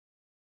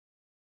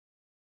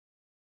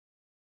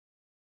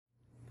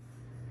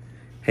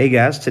Hey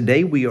guys,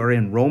 today we are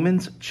in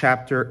Romans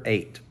chapter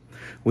 8.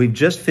 We've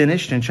just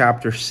finished in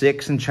chapter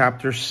 6 and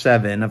chapter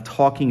 7 of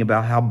talking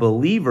about how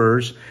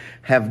believers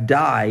have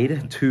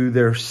died to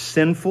their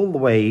sinful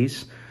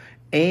ways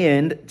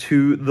and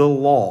to the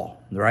law,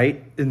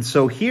 right? And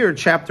so here,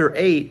 chapter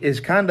 8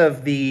 is kind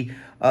of the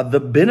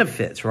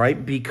benefits,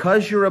 right?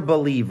 Because you're a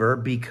believer,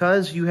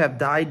 because you have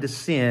died to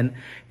sin,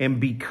 and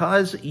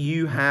because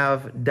you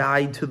have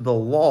died to the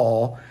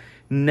law,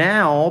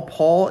 now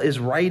Paul is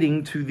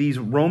writing to these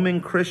Roman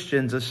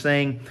Christians as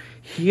saying,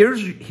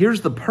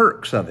 here's the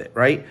perks of it,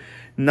 right?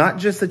 Not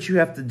just that you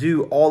have to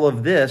do all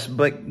of this,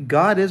 but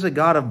God is a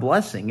God of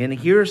blessing. And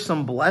here's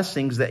some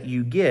blessings that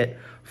you get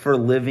for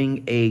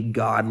living a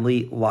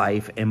godly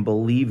life and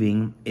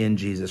believing in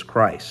Jesus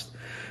Christ.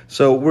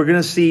 So we're going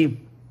to see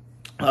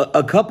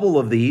a couple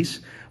of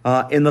these.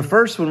 In the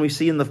first one, we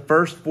see in the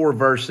first 4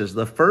 verses,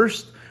 the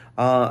first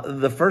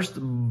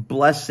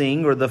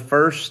blessing or the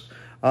first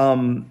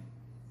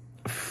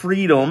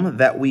freedom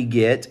that we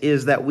get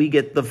is that we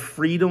get the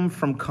freedom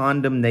from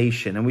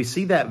condemnation. And we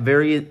see that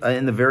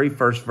in the very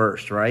first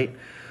verse, right?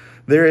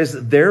 There is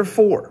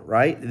therefore,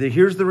 right?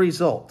 Here's the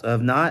result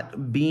of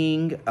not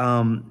being,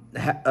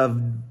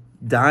 of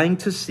dying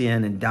to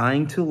sin and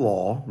dying to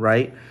law,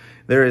 right?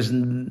 There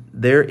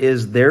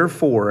is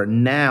therefore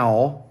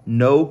now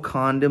no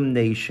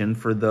condemnation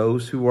for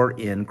those who are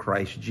in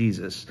Christ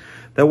Jesus.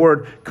 The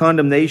word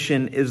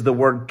condemnation is the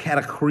word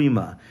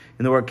katakrima.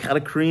 And the word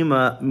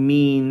katakrima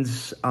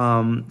means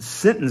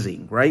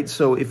sentencing, right?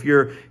 So if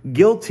you're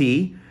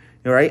guilty,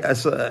 right?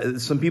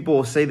 Some people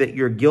will say that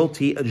you're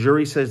guilty. A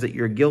jury says that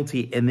you're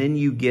guilty, and then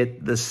you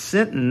get the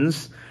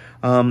sentence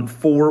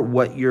for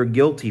what you're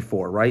guilty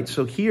for, right?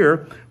 So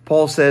here,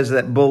 Paul says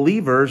that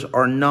believers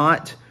are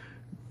not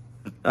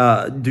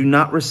do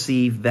not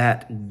receive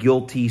that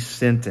guilty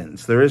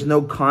sentence. There is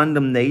no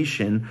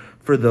condemnation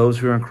for those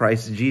who are in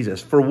Christ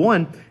Jesus. For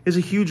one, is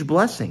a huge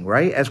blessing,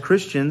 right? As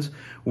Christians,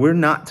 we're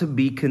not to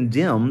be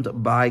condemned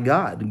by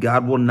God.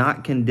 God will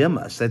not condemn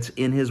us. That's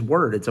in His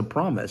Word. It's a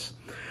promise.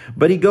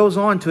 But he goes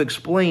on to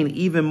explain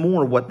even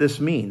more what this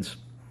means.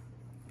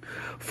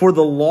 For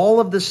the law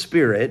of the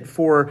Spirit,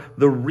 for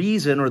the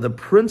reason or the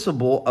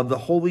principle of the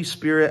Holy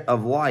Spirit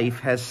of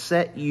life has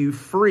set you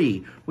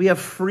free. We have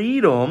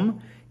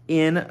freedom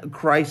in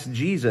Christ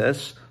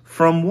Jesus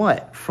from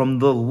what? From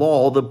the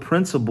law, the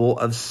principle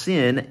of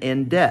sin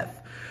and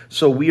death.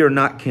 So we are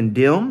not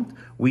condemned.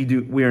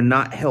 We are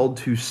not held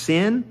to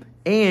sin,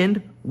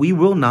 and we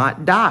will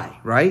not die,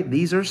 right?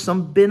 These are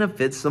some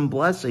benefits, some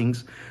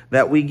blessings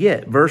that we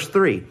get. Verse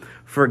 3,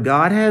 for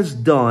God has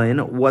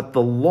done what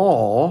the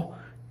law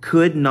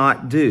could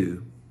not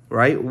do,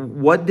 right?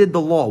 What did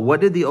the law, what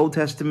did the Old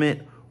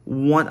Testament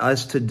want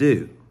us to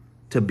do?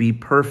 To be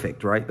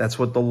perfect, right? That's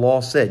what the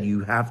law said. You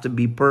have to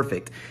be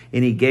perfect.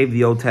 And he gave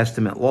the Old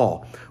Testament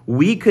law.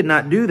 We could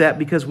not do that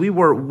because we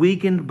were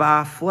weakened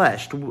by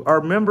flesh.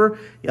 Remember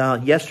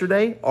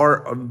yesterday,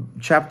 our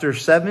chapter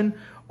 7,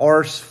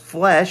 our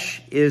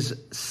flesh is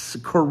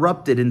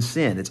corrupted in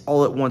sin. It's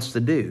all it wants to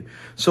do.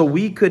 So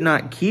we could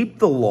not keep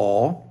the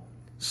law.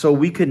 So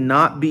we could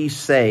not be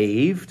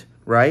saved,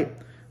 right?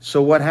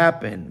 So what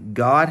happened?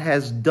 God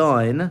has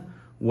done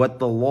what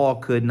the law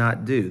could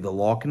not do. The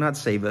law cannot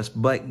save us,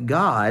 but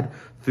God,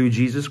 through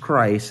Jesus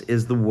Christ,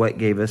 is what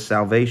gave us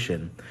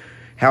salvation.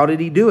 How did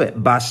he do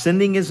it? By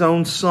sending his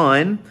own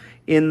Son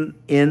in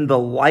the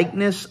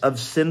likeness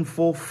of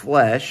sinful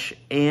flesh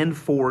and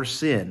for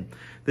sin.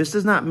 This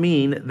does not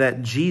mean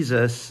that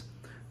Jesus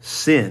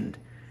sinned.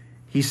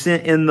 He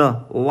sent in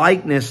the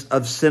likeness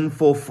of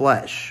sinful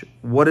flesh.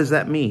 What does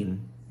that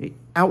mean?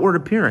 Outward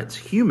appearance,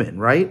 human,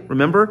 right?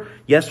 Remember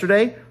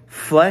yesterday,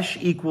 flesh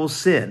equals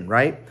sin,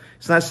 right?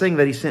 It's not saying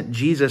that he sent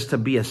Jesus to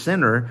be a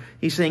sinner.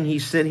 He's saying he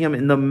sent him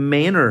in the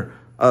manner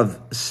of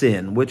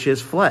sin, which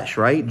is flesh,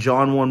 right?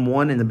 John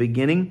 1:1, in the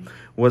beginning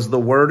was the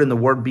Word, and the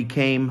Word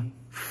became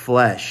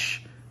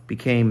flesh.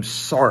 Became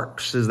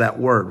sarx is that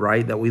word,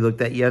 right? That we looked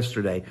at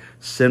yesterday.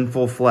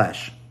 Sinful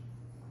flesh.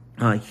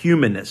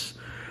 Humanness.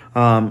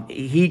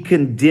 He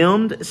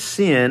condemned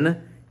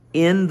sin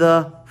in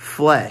the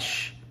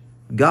flesh.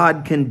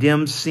 God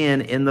condemned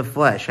sin in the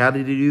flesh. How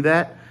did he do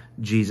that?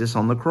 Jesus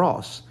on the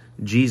cross.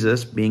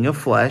 Jesus, being of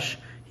flesh,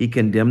 he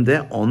condemned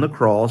it on the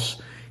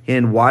cross.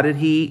 And why did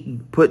he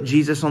put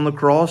Jesus on the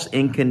cross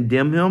and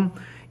condemn him?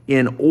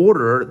 In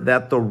order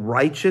that the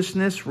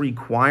righteousness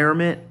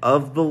requirement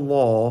of the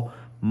law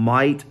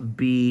might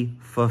be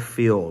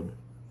fulfilled.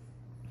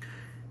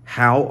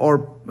 How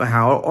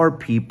are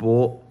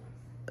people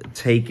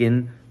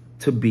taken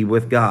to be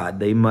with God?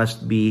 They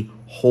must be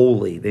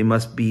holy. They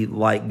must be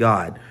like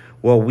God.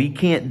 Well, we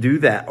can't do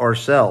that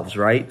ourselves,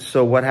 right?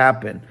 So what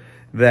happened?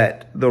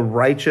 That the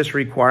righteous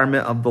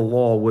requirement of the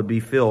law would be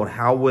filled.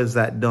 How was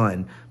that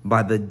done?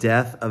 By the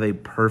death of a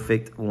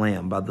perfect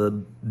lamb, by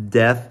the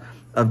death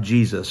of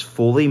Jesus,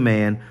 fully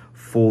man,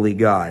 fully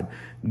God.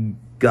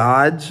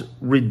 God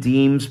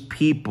redeems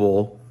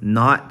people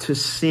not to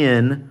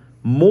sin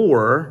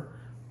more,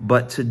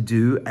 but to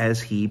do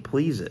as he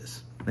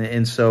pleases.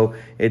 And so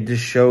it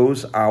just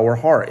shows our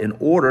heart in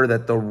order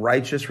that the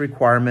righteous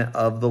requirement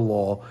of the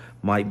law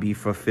might be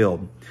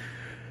fulfilled.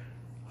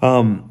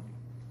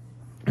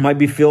 Might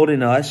be filled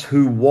in us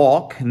who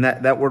walk, and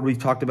that word, we've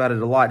talked about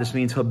it a lot, just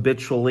means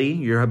habitually,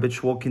 your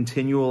habitual,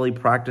 continually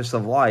practice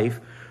of life,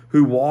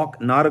 who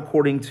walk not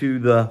according to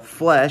the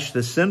flesh,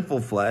 the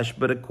sinful flesh,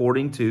 but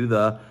according to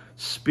the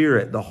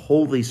Spirit, the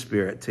Holy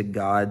Spirit, to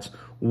God's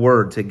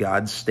word, to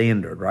God's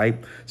standard,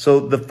 right?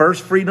 So the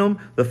first freedom,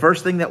 the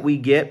first thing that we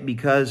get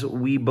because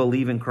we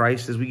believe in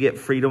Christ is we get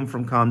freedom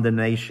from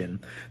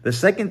condemnation. The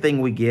second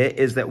thing we get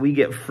is that we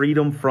get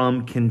freedom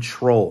from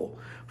control.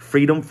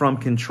 Freedom from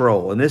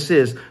control. And this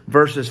is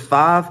verses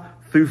 5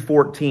 through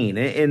 14.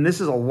 And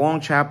this is a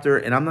long chapter,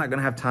 and I'm not going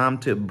to have time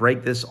to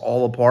break this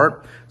all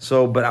apart.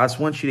 But I just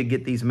want you to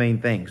get these main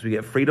things. We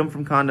get freedom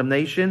from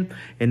condemnation,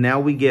 and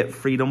now we get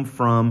freedom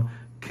from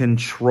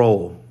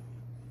control.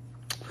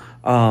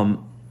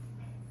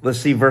 Let's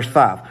see, verse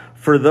 5.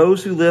 For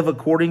those who live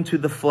according to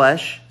the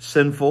flesh,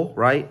 sinful,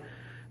 right?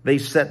 They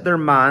set their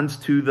minds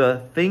to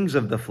the things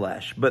of the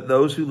flesh. But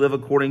those who live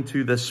according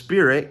to the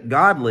Spirit,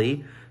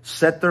 godly,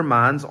 set their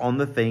minds on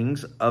the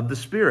things of the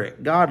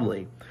Spirit,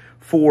 godly.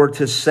 For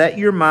to set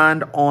your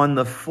mind on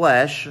the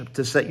flesh,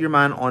 to set your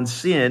mind on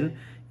sin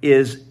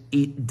is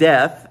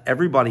death.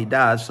 Everybody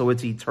dies, so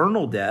it's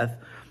eternal death.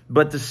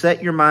 But to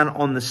set your mind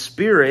on the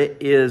Spirit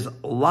is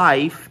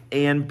life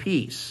and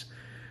peace.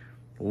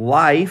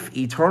 Life,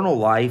 eternal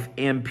life,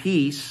 and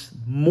peace,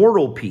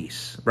 mortal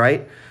peace,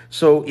 right?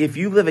 So if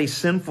you live a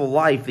sinful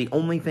life, the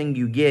only thing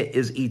you get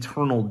is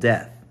eternal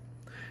death.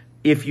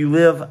 If you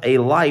live a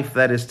life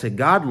that is to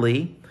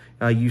godly,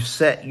 you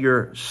set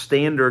your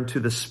standard to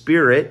the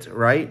Spirit,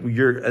 right?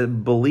 You're a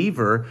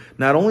believer.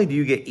 Not only do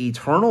you get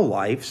eternal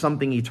life,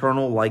 something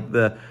eternal like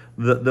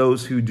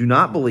those who do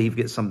not believe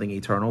get something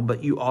eternal,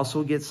 but you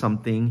also get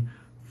something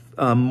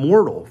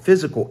mortal,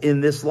 physical in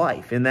this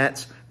life. And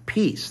that's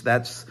peace.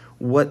 That's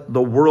what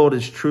the world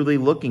is truly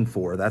looking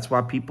for. That's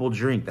why people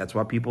drink. That's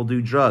why people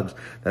do drugs.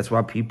 That's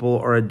why people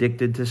are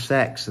addicted to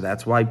sex.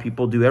 That's why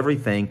people do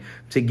everything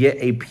to get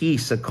a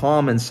peace, a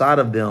calm inside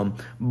of them.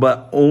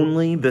 But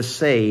only the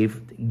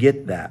saved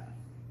get that.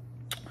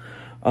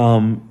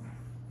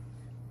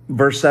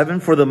 Verse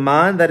 7, for the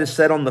mind that is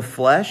set on the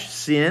flesh,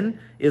 sin,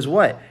 is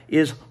what?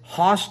 Is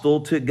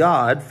hostile to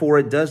God, for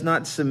it does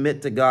not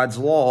submit to God's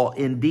law.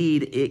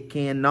 Indeed, it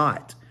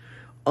cannot.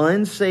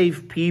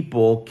 Unsaved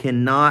people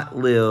cannot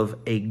live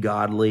a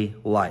godly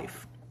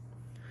life.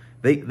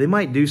 They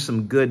might do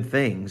some good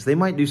things. They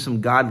might do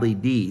some godly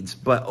deeds,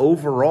 but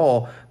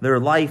overall, their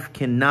life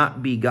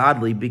cannot be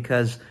godly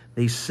because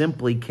they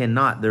simply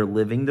cannot. They're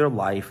living their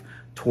life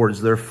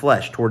towards their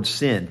flesh, towards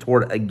sin,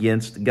 toward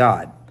against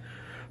God.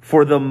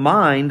 For the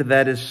mind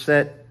that is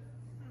set,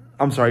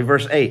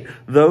 verse 8,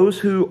 those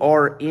who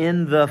are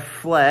in the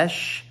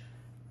flesh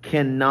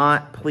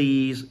cannot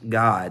please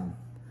God.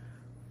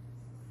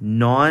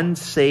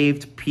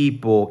 Non-saved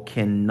people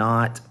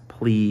cannot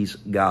please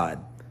God,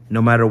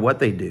 no matter what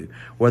they do.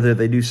 Whether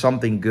they do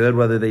something good,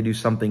 whether they do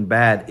something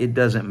bad, it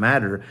doesn't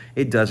matter.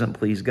 It doesn't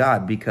please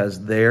God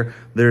because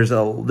there's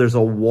a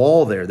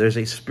wall there. There's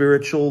a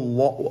spiritual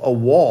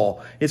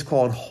wall. It's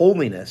called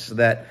holiness,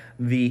 that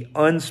the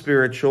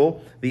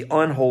unspiritual, the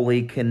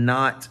unholy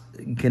cannot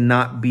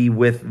be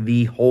with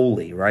the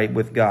holy, right?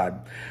 With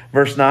God.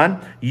 Verse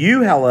 9,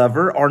 you,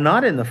 however, are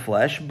not in the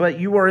flesh, but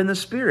you are in the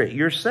Spirit.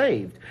 You're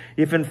saved.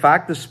 If in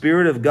fact the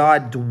Spirit of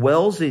God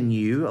dwells in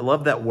you, I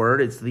love that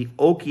word. It's the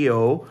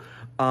okio.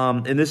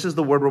 And this is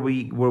the word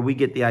where we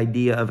get the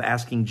idea of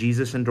asking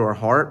Jesus into our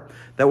heart.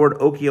 That word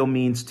okio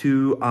means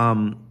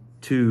to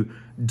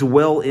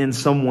dwell in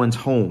someone's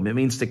home. It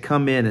means to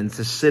come in and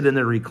to sit in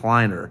the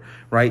recliner,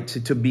 right?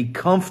 To be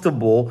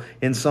comfortable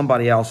in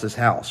somebody else's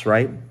house,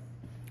 right?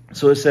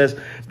 So it says,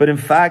 but in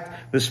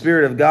fact, the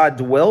Spirit of God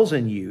dwells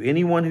in you.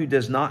 Anyone who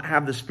does not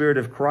have the Spirit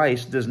of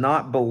Christ does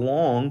not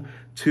belong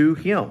to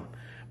him.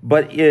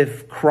 But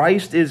if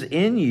Christ is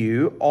in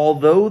you,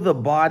 although the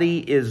body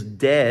is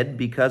dead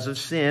because of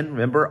sin,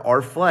 remember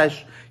our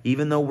flesh,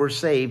 even though we're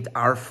saved,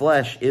 our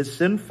flesh is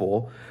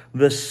sinful.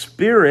 The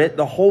Spirit,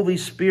 the Holy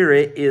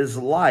Spirit, is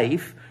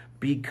life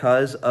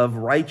because of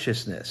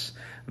righteousness.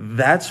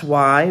 That's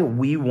why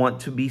we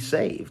want to be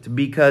saved.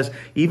 Because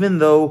even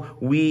though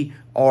we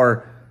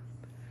are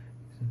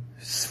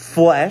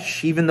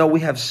flesh, even though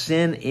we have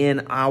sin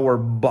in our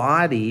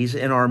bodies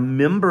and our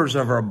members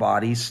of our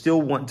bodies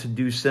still want to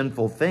do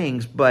sinful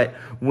things, but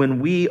when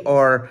we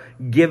are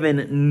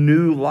given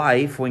new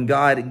life, when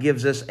God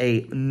gives us a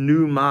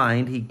new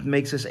mind, He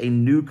makes us a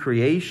new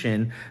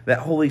creation, that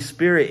Holy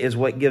Spirit is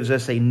what gives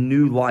us a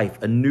new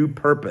life, a new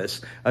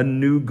purpose, a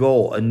new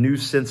goal, a new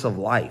sense of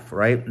life,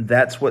 right?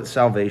 That's what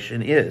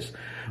salvation is.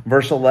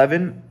 Verse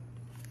 11,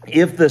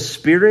 if the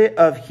Spirit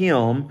of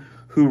Him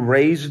who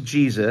raised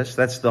Jesus,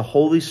 that's the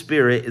Holy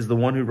Spirit is the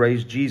one who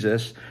raised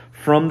Jesus,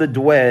 from the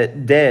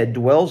dead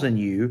dwells in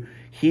you,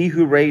 He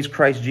who raised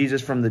Christ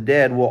Jesus from the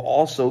dead will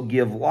also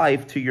give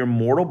life to your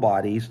mortal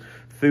bodies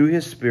through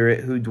His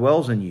Spirit who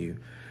dwells in you.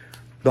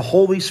 The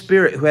Holy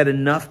Spirit, who had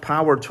enough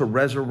power to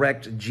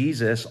resurrect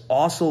Jesus,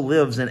 also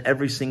lives in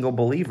every single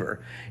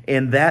believer.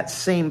 And that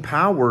same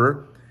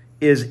power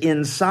is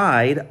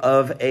inside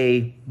of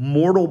a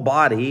mortal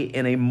body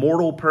and a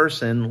mortal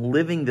person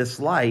living this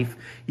life,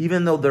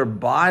 even though their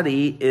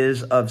body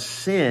is of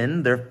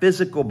sin, their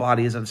physical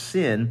body is of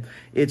sin.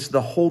 It's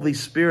the Holy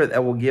Spirit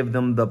that will give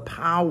them the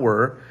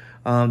power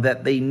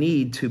that they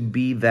need to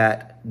be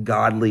that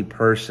godly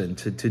person,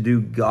 to do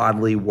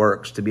godly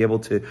works, to be able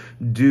to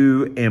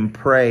do and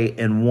pray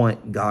and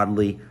want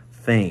godly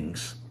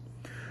things.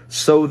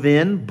 So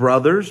then,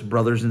 brothers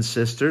and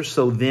sisters,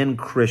 so then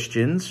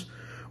Christians,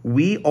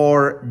 we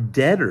are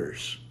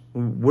debtors.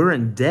 We're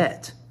in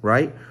debt,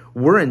 right?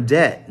 We're in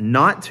debt,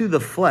 not to the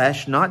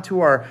flesh, not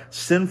to our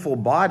sinful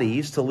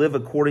bodies to live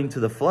according to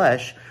the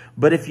flesh.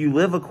 But if you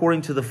live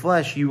according to the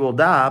flesh, you will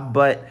die.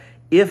 But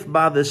if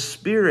by the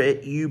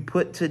Spirit you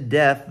put to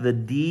death the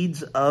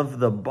deeds of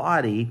the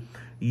body,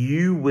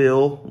 you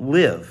will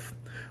live.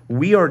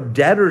 We are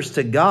debtors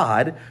to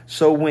God.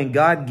 So when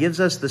God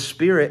gives us the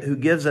Spirit, who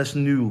gives us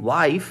new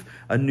life,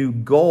 a new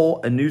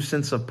goal, a new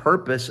sense of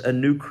purpose, a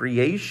new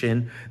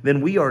creation,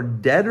 then we are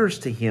debtors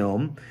to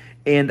Him.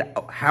 And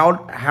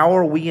how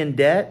are we in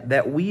debt?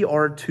 That we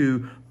are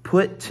to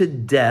put to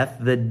death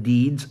the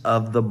deeds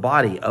of the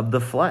body, of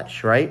the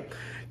flesh, right?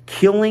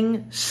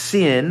 Killing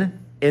sin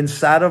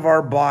inside of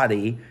our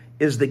body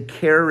is the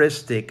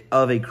characteristic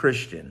of a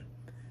Christian.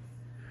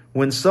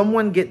 When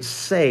someone gets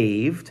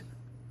saved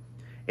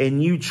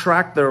and you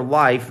track their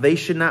life, they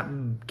should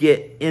not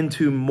get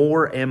into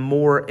more and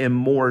more and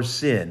more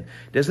sin.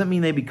 Doesn't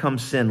mean they become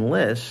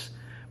sinless,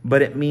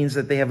 but it means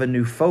that they have a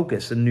new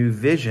focus, a new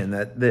vision,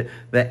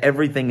 that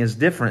everything is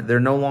different. They're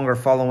no longer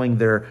following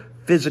their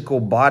physical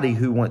body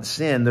who wants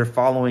sin. They're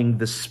following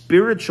the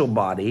spiritual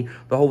body,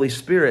 the Holy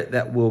Spirit,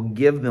 that will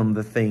give them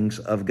the things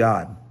of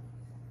God.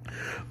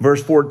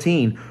 Verse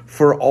 14,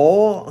 for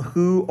all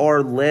who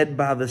are led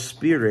by the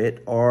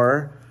Spirit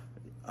are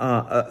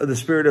the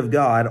Spirit of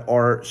God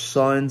are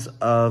sons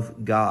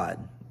of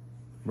God,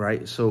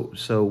 right?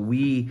 So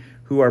we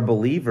who are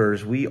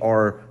believers, we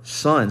are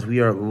sons.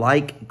 We are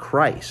like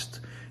Christ.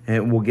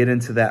 And we'll get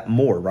into that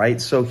more, right?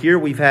 So here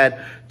we've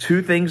had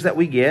two things that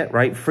we get,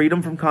 right?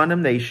 Freedom from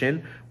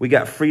condemnation. We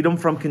got freedom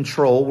from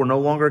control. We're no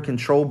longer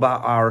controlled by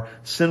our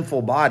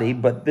sinful body.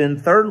 But then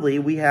thirdly,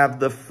 we have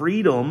the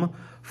freedom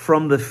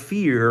from the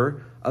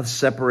fear of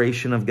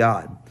separation of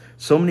God.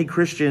 So many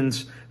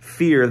Christians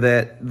fear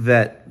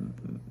that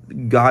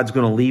God's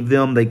going to leave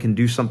them. They can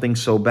do something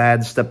so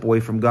bad, step away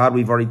from God.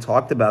 We've already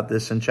talked about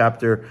this in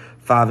chapter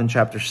 5 and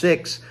chapter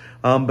 6.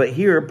 But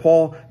here,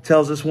 Paul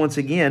tells us once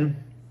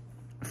again,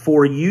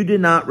 for you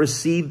did not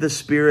receive the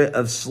spirit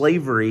of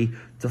slavery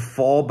to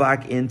fall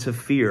back into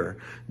fear.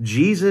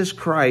 Jesus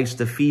Christ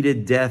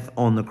defeated death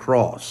on the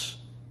cross.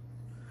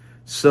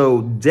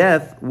 So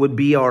death would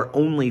be our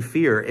only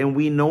fear, and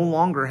we no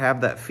longer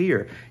have that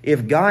fear.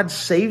 If God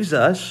saves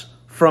us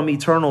from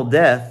eternal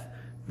death,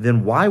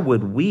 then why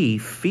would we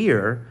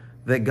fear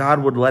that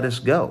God would let us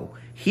go?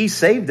 He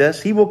saved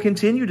us. He will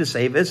continue to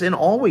save us and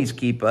always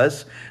keep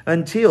us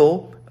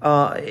until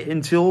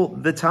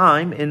the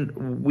time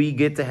and we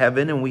get to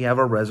heaven and we have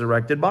our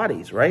resurrected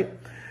bodies, right?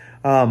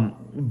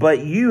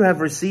 But you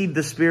have received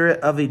the spirit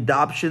of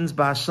adoptions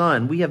by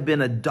son. We have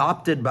been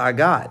adopted by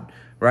God,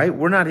 right?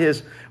 We're not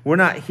his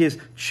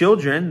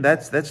children.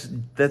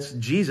 That's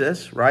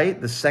Jesus,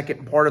 right? The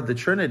second part of the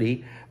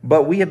Trinity.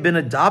 But we have been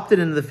adopted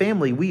into the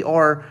family. We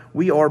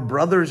are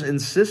brothers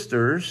and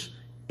sisters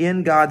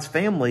in God's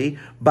family,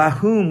 by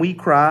whom we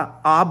cry,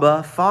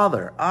 Abba,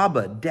 Father.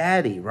 Abba,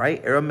 Daddy,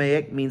 right?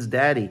 Aramaic means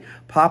daddy,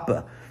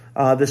 Papa.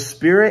 The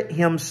Spirit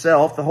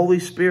Himself, the Holy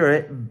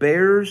Spirit,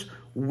 bears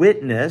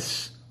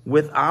witness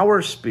with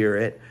our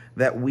spirit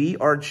that we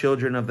are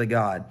children of the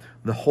God.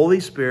 The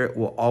Holy Spirit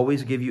will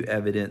always give you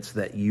evidence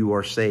that you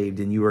are saved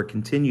and you are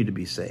continue to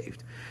be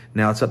saved.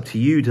 Now it's up to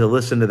you to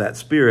listen to that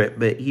Spirit,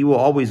 but He will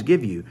always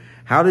give you.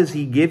 How does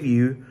He give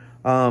you?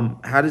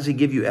 How does He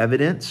give you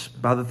evidence?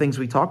 By the things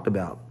we talked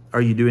about.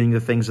 Are you doing the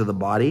things of the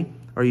body?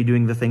 Are you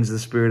doing the things of the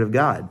Spirit of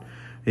God?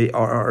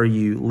 Are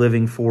you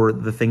living for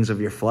the things of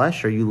your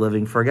flesh? Are you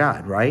living for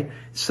God, right?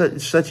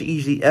 Such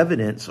easy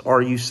evidence.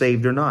 Are you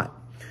saved or not?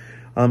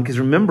 Because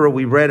remember,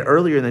 we read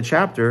earlier in the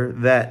chapter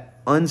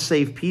that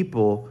unsaved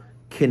people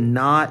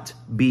cannot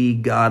be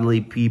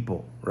godly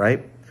people,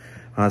 right?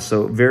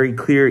 So very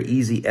clear,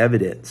 easy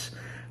evidence.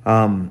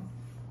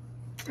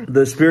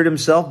 The Spirit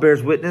Himself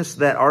bears witness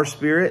that our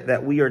spirit,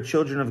 that we are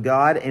children of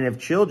God, and if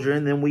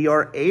children, then we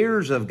are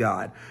heirs of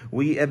God.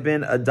 We have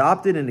been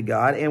adopted into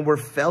God, and we're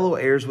fellow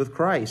heirs with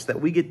Christ,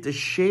 that we get to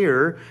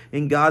share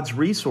in God's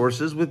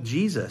resources with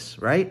Jesus,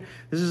 right?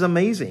 This is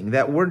amazing,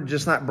 that we're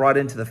just not brought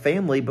into the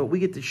family, but we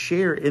get to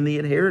share in the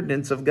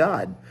inheritance of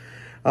God.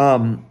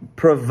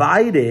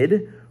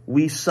 Provided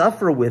we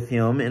suffer with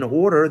Him in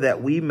order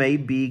that we may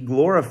be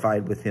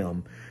glorified with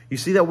Him. You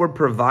see that word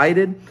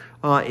provided?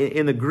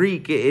 In the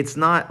Greek, it's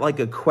not like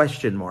a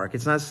question mark.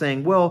 It's not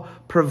saying, well,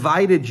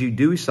 provided you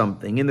do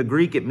something. In the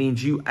Greek, it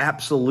means you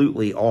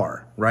absolutely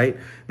are, right?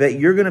 That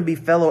you're going to be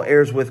fellow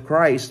heirs with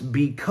Christ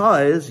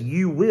because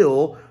you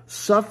will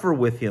suffer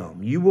with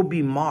him. You will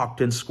be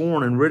mocked and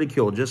scorned and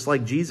ridiculed, just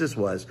like Jesus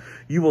was.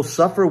 You will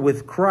suffer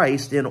with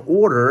Christ in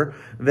order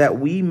that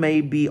we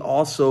may be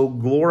also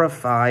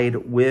glorified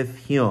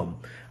with him.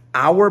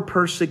 Our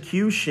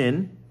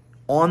persecution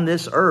on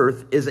this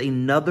earth is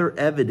another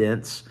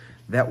evidence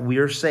that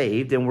we're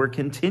saved and we're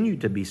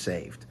continued to be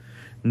saved.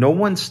 No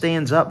one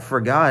stands up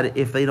for God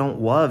if they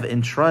don't love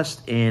and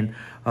trust and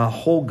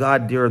hold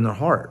God dear in their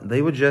heart.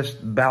 They would just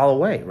bow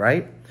away,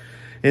 right?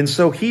 And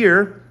so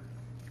here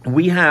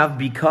we have,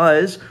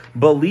 because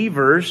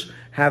believers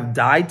have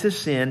died to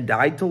sin,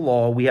 died to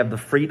law, we have the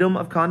freedom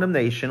of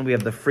condemnation, we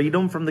have the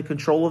freedom from the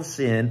control of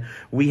sin,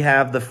 we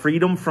have the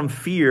freedom from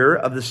fear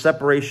of the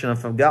separation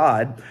from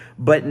God,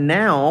 but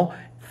now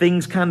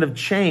things kind of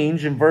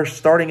change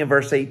starting in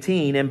verse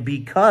 18. And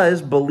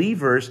because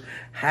believers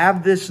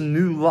have this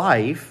new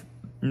life,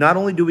 not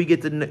only do we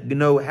get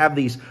to have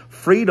these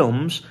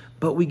freedoms,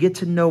 but we get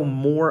to know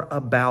more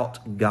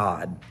about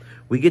God.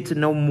 We get to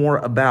know more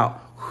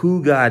about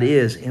who God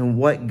is and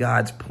what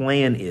God's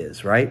plan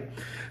is, right?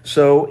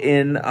 So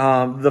in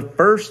the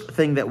first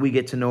thing that we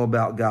get to know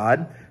about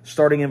God,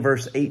 starting in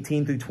verse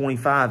 18 through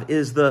 25,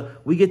 is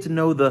we get to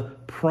know the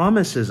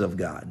promises of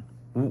God.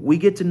 We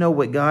get to know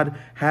what God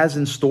has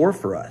in store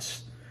for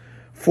us.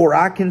 For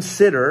I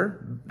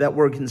consider, that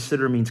word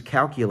consider means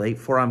calculate,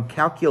 for I'm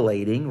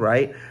calculating,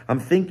 right? I'm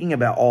thinking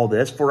about all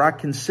this. For I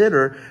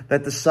consider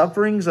that the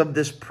sufferings of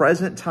this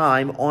present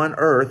time on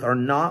earth are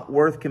not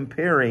worth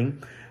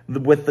comparing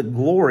with the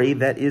glory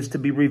that is to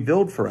be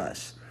revealed for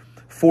us.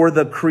 For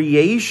the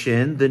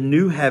creation, the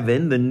new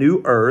heaven, the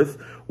new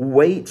earth,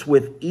 waits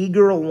with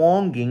eager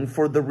longing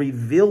for the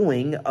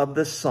revealing of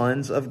the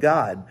sons of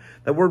God.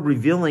 That word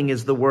revealing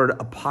is the word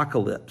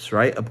apocalypse,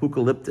 right?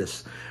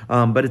 Apocalyptus,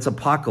 but it's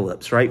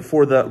apocalypse, right?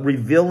 For the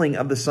revealing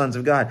of the sons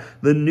of God.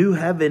 The new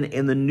heaven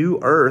and the new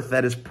earth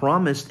that is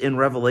promised in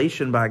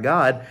Revelation by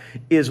God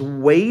is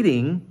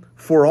waiting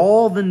for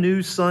all the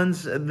new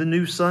sons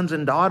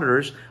and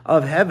daughters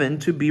of heaven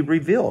to be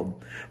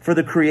revealed. For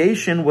the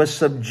creation was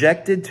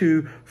subjected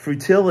to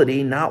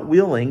futility, not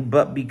willing,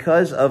 but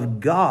because of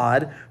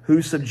God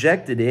who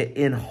subjected it,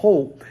 in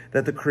hope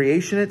that the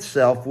creation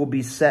itself will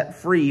be set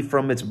free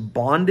from its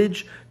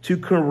bondage to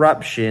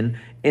corruption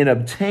and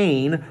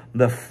obtain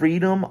the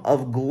freedom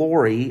of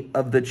glory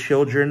of the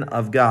children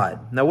of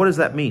God. Now, what does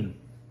that mean?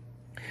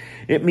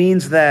 It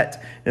means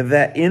that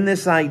in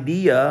this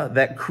idea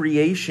that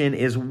creation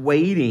is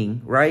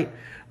waiting, right?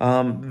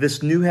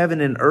 This new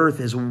heaven and earth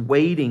is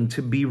waiting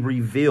to be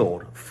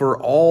revealed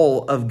for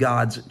all of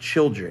God's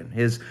children,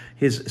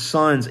 his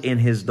sons and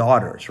his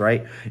daughters,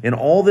 right? And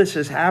all this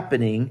is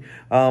happening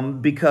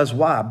because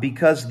why?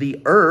 Because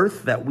the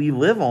earth that we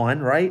live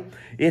on, right?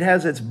 It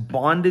has its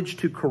bondage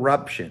to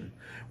corruption.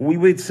 We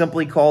would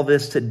simply call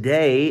this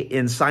today,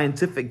 in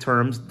scientific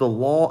terms, the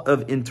law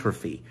of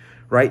entropy.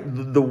 Right?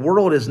 The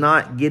world is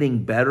not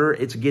getting better.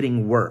 It's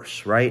getting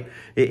worse, right?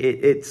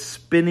 It's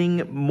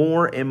spinning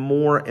more and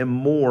more and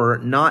more,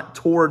 not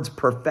towards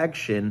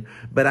perfection,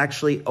 but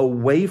actually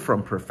away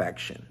from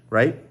perfection,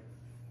 right?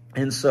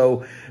 And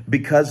so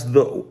because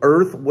the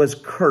earth was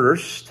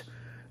cursed,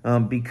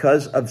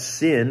 because of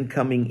sin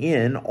coming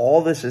in,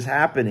 all this is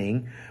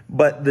happening.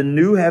 But the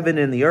new heaven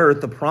and the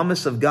earth, the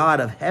promise of God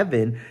of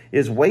heaven,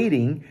 is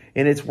waiting.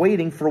 And it's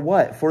waiting for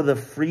what? For the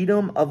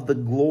freedom of the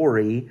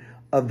glory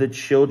of the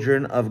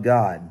children of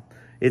God.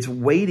 It's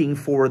waiting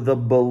for the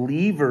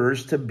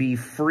believers to be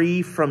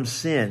free from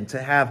sin,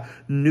 to have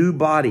new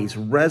bodies,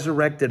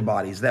 resurrected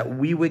bodies, that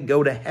we would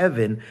go to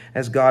heaven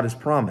as God has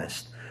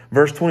promised.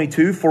 Verse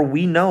 22, for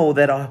we know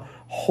that a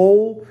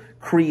whole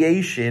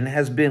creation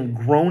has been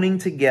groaning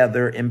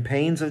together in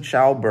pains of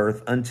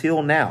childbirth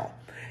until now.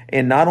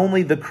 And not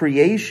only the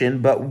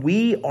creation, but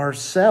we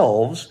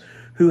ourselves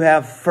who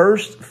have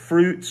first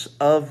fruits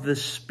of the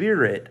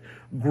Spirit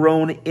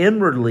groan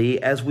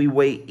inwardly as we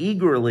wait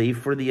eagerly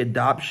for the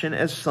adoption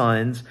as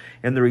sons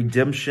and the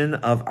redemption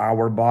of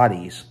our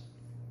bodies.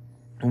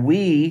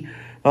 We,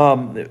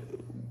 not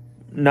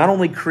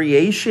only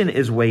creation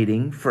is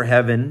waiting for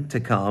heaven to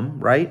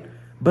come, right?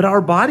 But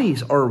our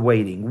bodies are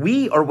waiting.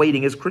 We are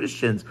waiting as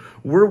Christians.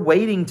 We're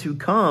waiting to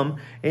come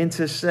and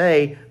to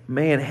say,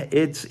 man,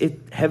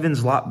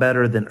 heaven's a lot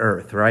better than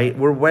earth, right?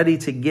 We're ready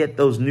to get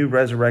those new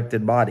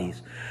resurrected bodies.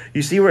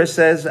 You see where it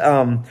says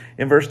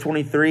in verse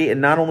 23,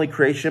 and not only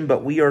creation,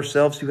 but we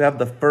ourselves who have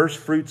the first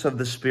fruits of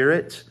the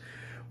Spirit.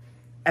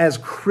 As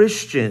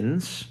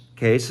Christians,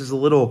 okay, this is a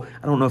little,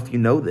 I don't know if you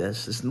know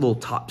this, it's a little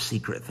top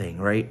secret thing,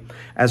 right?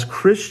 As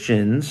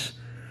Christians,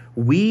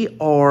 we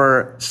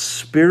are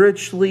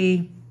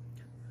spiritually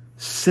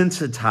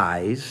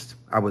sensitized,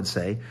 I would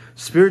say,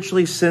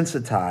 spiritually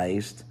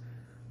sensitized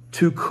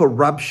to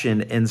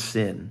corruption and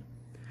sin.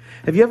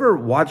 Have you ever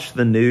watched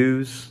the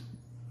news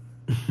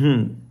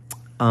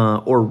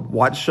or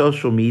watched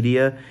social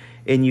media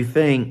and you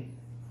think,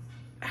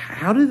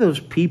 how do those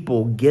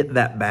people get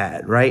that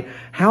bad, right?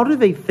 How do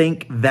they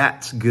think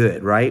that's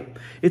good, right?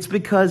 It's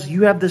because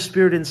you have the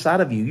Spirit inside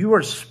of you. You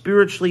are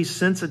spiritually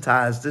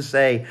sensitized to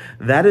say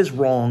that is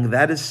wrong,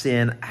 that is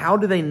sin. How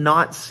do they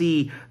not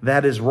see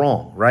that is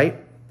wrong,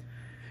 right?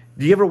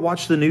 Do you ever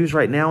watch the news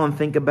right now and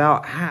think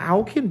about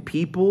how can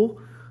people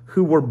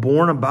who were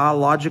born a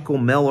biological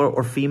male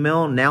or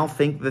female now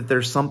think that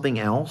there's something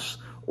else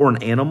or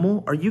an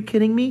animal? Are you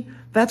kidding me?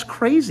 That's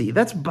crazy.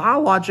 That's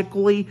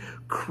biologically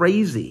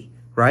crazy,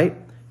 right?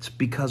 It's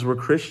because we're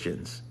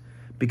Christians,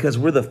 because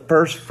we're the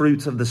first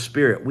fruits of the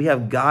Spirit. We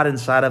have God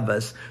inside of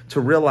us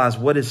to realize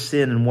what is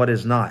sin and what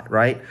is not,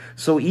 right?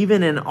 So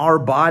even in our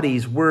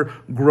bodies, we're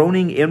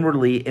groaning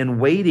inwardly and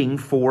waiting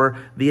for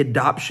the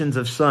adoptions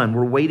of son.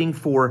 We're waiting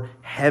for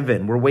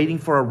heaven. We're waiting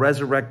for a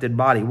resurrected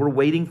body. We're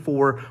waiting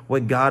for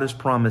what God has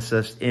promised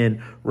us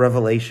in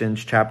Revelation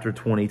chapter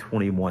 20,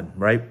 21,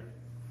 right?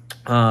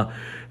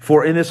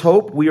 For in this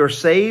hope we are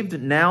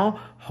saved. Now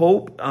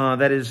hope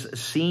that is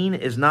seen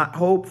is not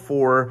hope,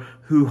 for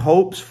who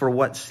hopes for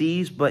what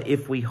sees, but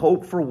if we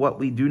hope for what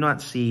we do not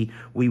see,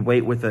 we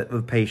wait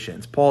with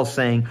patience. Paul's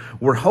saying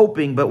we're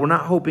hoping, but we're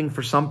not hoping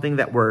for something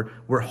that we're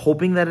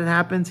hoping that it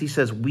happens. He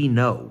says we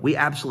know. We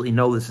absolutely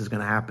know this is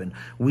going to happen.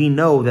 We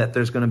know that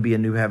there's going to be a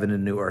new heaven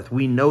and new earth.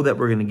 We know that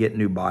we're going to get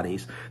new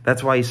bodies.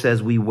 That's why he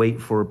says we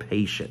wait for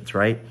patience,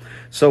 right?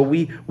 So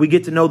we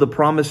get to know the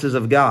promises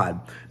of God.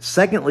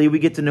 Secondly, we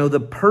get to know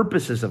the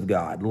purposes of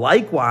God.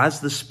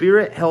 Likewise, the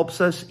Spirit helps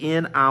us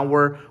in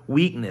our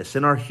weakness,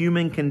 in our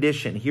human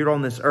condition here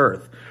on this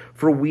earth.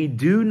 For we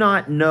do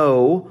not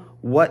know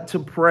what to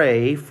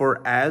pray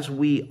for as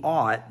we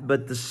ought,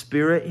 but the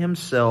Spirit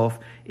himself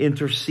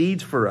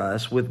intercedes for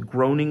us with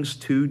groanings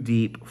too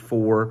deep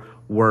for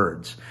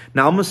words.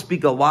 Now, I'm going to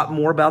speak a lot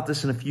more about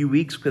this in a few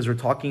weeks because we're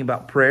talking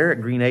about prayer at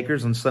Green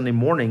Acres on Sunday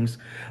mornings.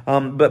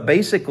 But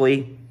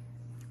basically,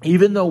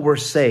 even though we're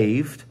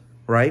saved,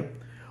 right,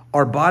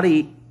 our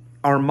body,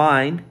 our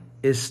mind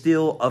is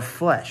still of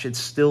flesh. It's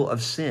still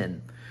of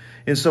sin.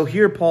 And so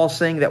here Paul's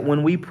saying that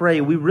when we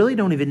pray, we really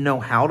don't even know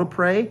how to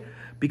pray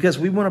because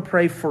we want to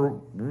pray for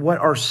what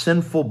our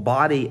sinful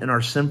body and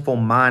our sinful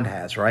mind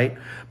has, right?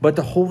 But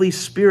the Holy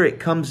Spirit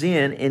comes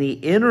in and he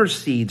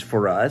intercedes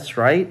for us,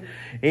 right?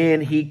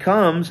 And he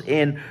comes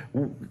and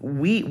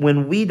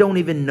when we don't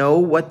even know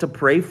what to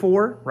pray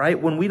for, right?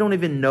 When we don't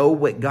even know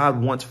what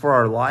God wants for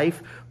our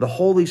life, the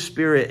Holy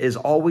Spirit is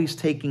always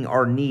taking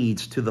our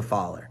needs to the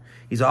Father.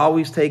 He's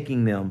always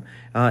taking them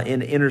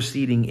and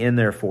interceding in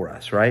there for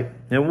us, right?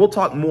 And we'll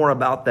talk more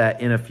about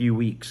that in a few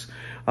weeks.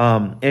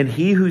 And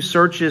he who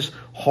searches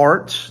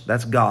hearts,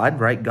 that's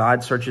God, right?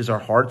 God searches our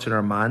hearts and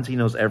our minds. He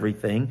knows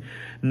everything.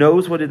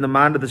 Knows what in the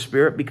mind of the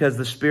Spirit, because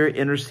the Spirit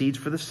intercedes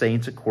for the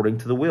saints according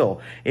to the will.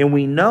 And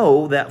we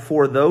know that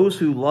for those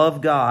who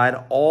love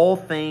God, all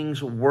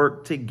things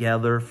work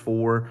together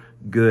for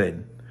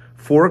good.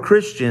 For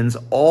Christians,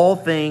 all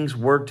things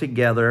work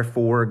together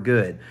for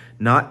good.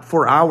 Not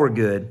for our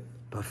good,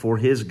 but for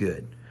his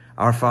good.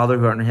 Our Father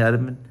who art in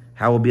heaven,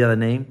 hallowed be thy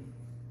name.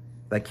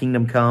 Thy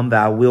kingdom come,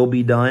 thy will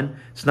be done.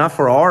 It's not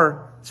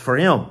for it's for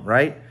him,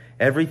 right?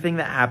 Everything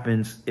that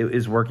happens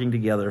is working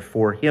together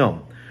for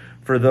him.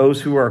 For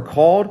those who are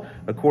called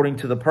according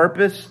to the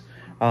purpose,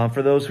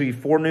 for those who he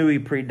foreknew, he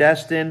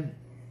predestined.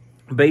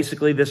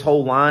 Basically, this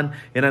whole line,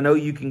 and I know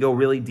you can go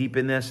really deep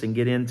in this and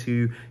get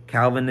into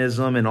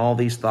Calvinism and all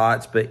these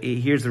thoughts, but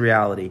here's the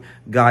reality.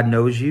 God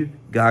knows you.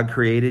 God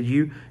created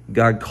you.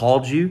 God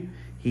called you.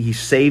 He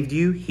saved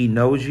you. He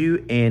knows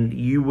you, and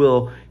you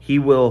will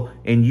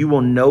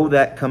know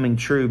that coming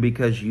true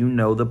because you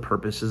know the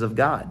purposes of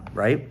God,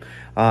 right?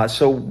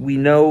 So we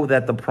know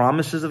that the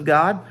promises of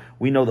God,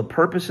 we know the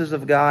purposes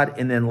of God,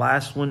 and then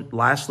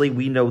lastly,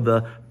 we know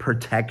the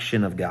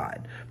protection of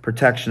God.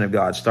 Protection of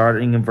God,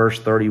 starting in verse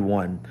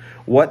 31.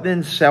 What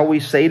then shall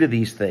we say to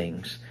these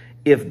things?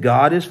 If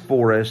God is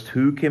for us,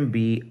 who can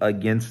be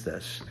against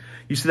us?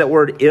 You see that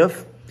word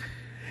if?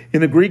 In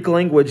the Greek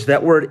language,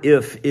 that word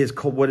if is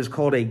what is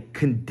called a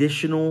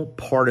conditional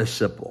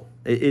participle.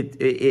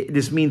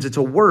 This means it's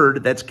a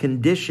word that's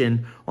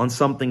conditioned on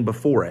something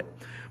before it.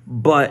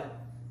 But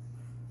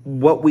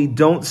what we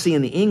don't see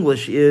in the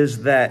English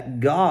is that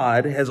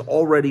God has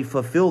already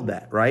fulfilled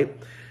that, right?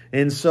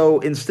 And so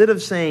instead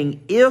of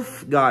saying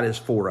if God is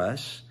for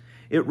us,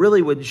 it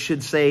really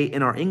should say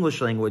in our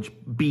English language,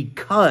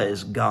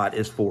 because God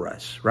is for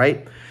us,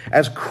 right?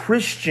 As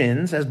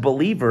Christians, as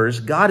believers,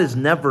 God is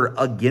never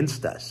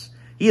against us.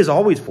 He is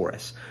always for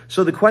us.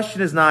 So the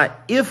question is not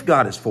if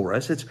God is for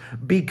us, it's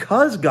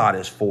because God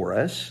is for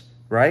us,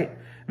 right?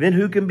 Then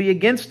who can be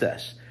against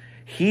us?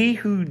 He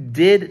who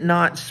did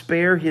not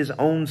spare his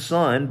own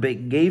son,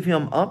 but gave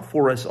him up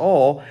for us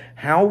all,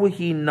 how will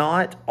he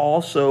not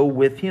also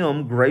with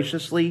him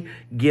graciously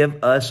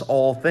give us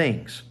all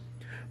things?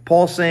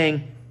 Paul's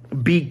saying,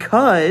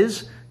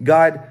 because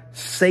God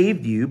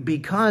saved you,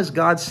 because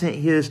God sent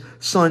his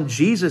son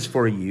Jesus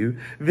for you,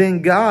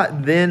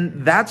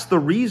 then that's the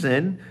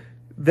reason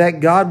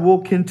that God will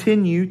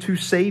continue to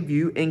save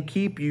you and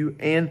keep you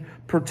and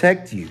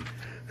protect you.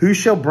 Who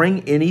shall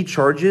bring any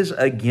charges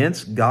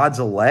against God's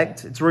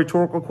elect? It's a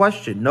rhetorical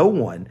question. No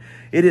one.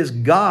 It is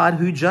God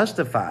who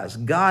justifies.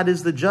 God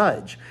is the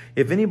judge.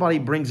 If anybody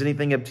brings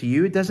anything up to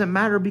you, it doesn't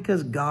matter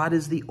because God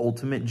is the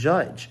ultimate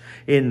judge.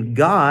 And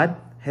God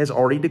has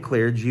already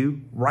declared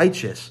you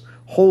righteous,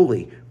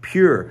 holy,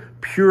 pure,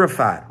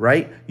 purified,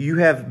 right? You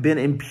have been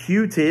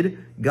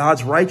imputed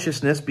God's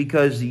righteousness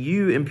because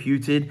you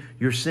imputed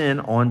your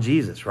sin on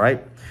Jesus,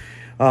 right?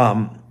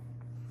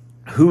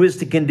 Who is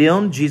to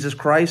condemn? Jesus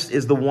Christ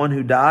is the one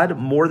who died.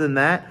 More than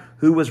that,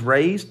 who was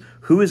raised?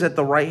 Who is at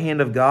the right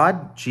hand of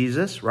God?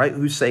 Jesus, right?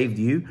 Who saved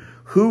you?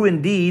 Who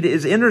indeed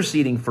is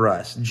interceding for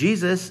us?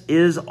 Jesus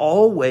is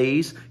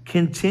always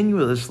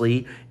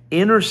continuously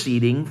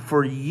interceding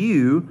for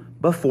you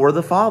before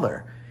the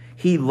Father.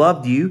 He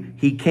loved you.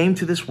 He came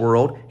to this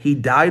world. He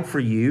died for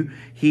you.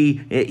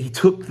 He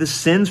took the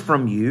sins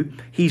from you.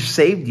 He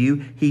saved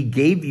you. He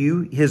gave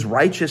you his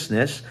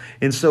righteousness.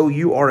 And so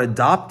you are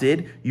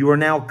adopted. You are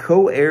now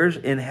co-heirs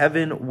in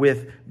heaven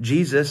with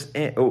Jesus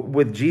and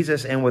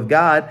with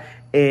God.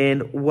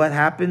 And what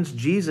happens?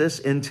 Jesus,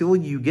 until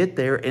you get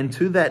there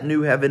into that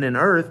new heaven and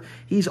earth,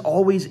 he's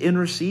always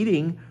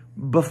interceding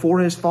before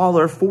his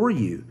Father for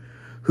you.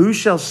 Who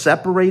shall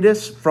separate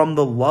us from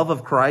the love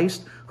of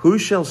Christ? Who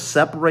shall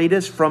separate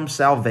us from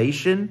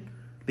salvation?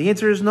 The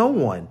answer is no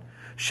one.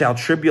 Shall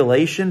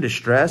tribulation,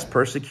 distress,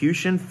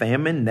 persecution,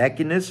 famine,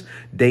 nakedness,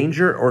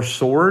 danger, or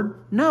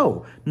sword?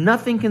 No,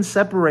 nothing can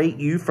separate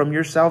you from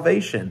your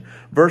salvation.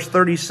 Verse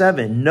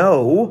 37,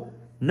 no,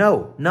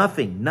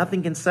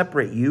 nothing can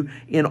separate you.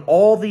 In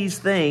all these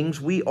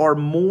things, we are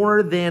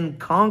more than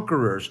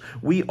conquerors.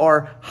 We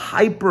are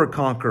hyper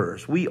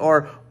conquerors. We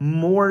are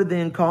more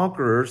than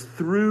conquerors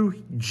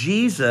through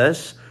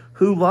Jesus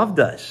who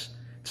loved us.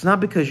 It's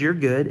not because you're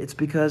good. It's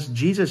because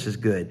Jesus is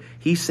good.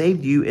 He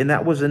saved you, and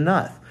that was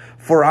enough.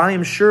 For I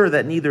am sure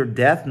that neither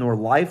death, nor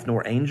life,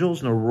 nor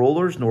angels, nor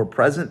rulers, nor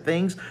present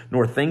things,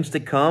 nor things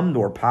to come,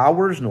 nor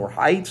powers, nor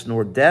heights,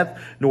 nor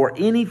depth, nor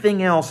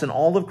anything else in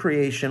all of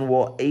creation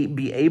will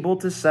be able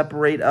to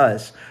separate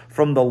us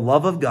from the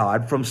love of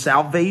God, from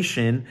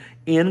salvation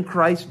in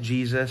Christ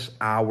Jesus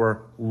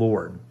our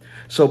Lord.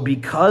 So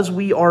because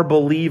we are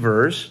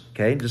believers,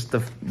 okay, just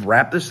to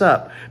wrap this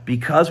up,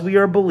 because we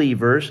are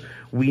believers,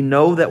 we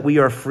know that we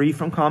are free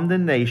from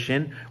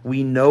condemnation.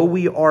 We know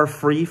we are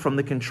free from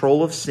the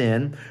control of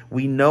sin.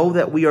 We know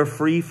that we are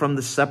free from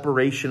the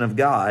separation of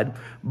God.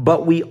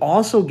 But we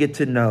also get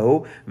to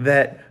know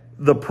that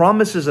the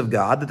promises of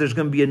God, that there's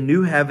going to be a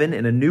new heaven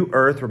and a new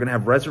earth. We're going to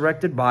have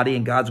resurrected body,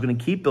 and God's going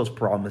to keep those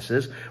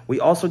promises. We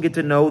also get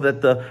to know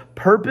that the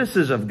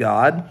purposes of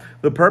God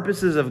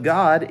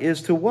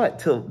is to what?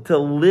 To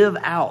live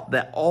out,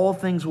 that all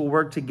things will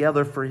work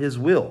together for his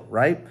will,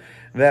 right?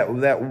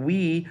 That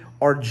we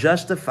are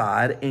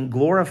justified and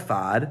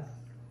glorified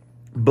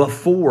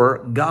before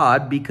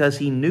God because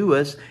he knew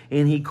us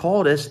and he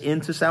called us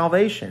into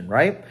salvation,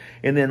 right?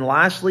 And then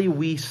lastly,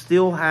 we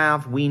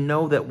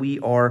know that we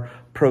are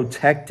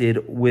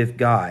protected with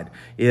God.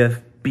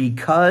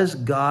 Because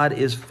God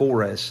is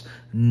for us,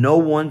 no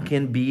one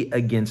can be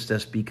against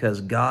us because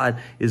God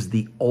is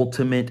the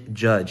ultimate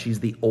judge. He's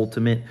the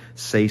ultimate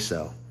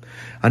say-so.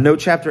 I know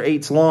chapter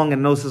 8's long. I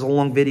know this is a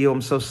long video.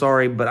 I'm so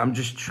sorry, but I'm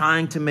just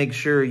trying to make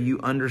sure you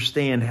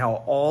understand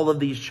how all of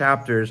these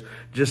chapters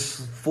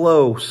just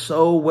flow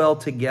so well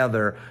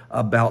together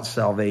about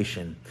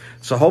salvation.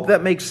 So I hope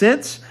that makes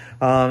sense.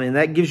 And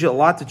that gives you a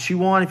lot to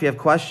chew on. If you have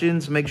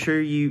questions, make sure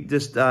you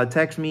just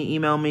text me,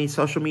 email me,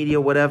 social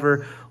media,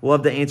 whatever.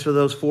 Love to answer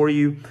those for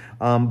you.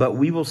 But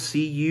we will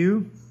see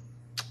you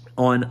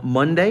on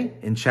Monday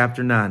in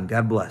chapter 9.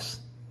 God bless.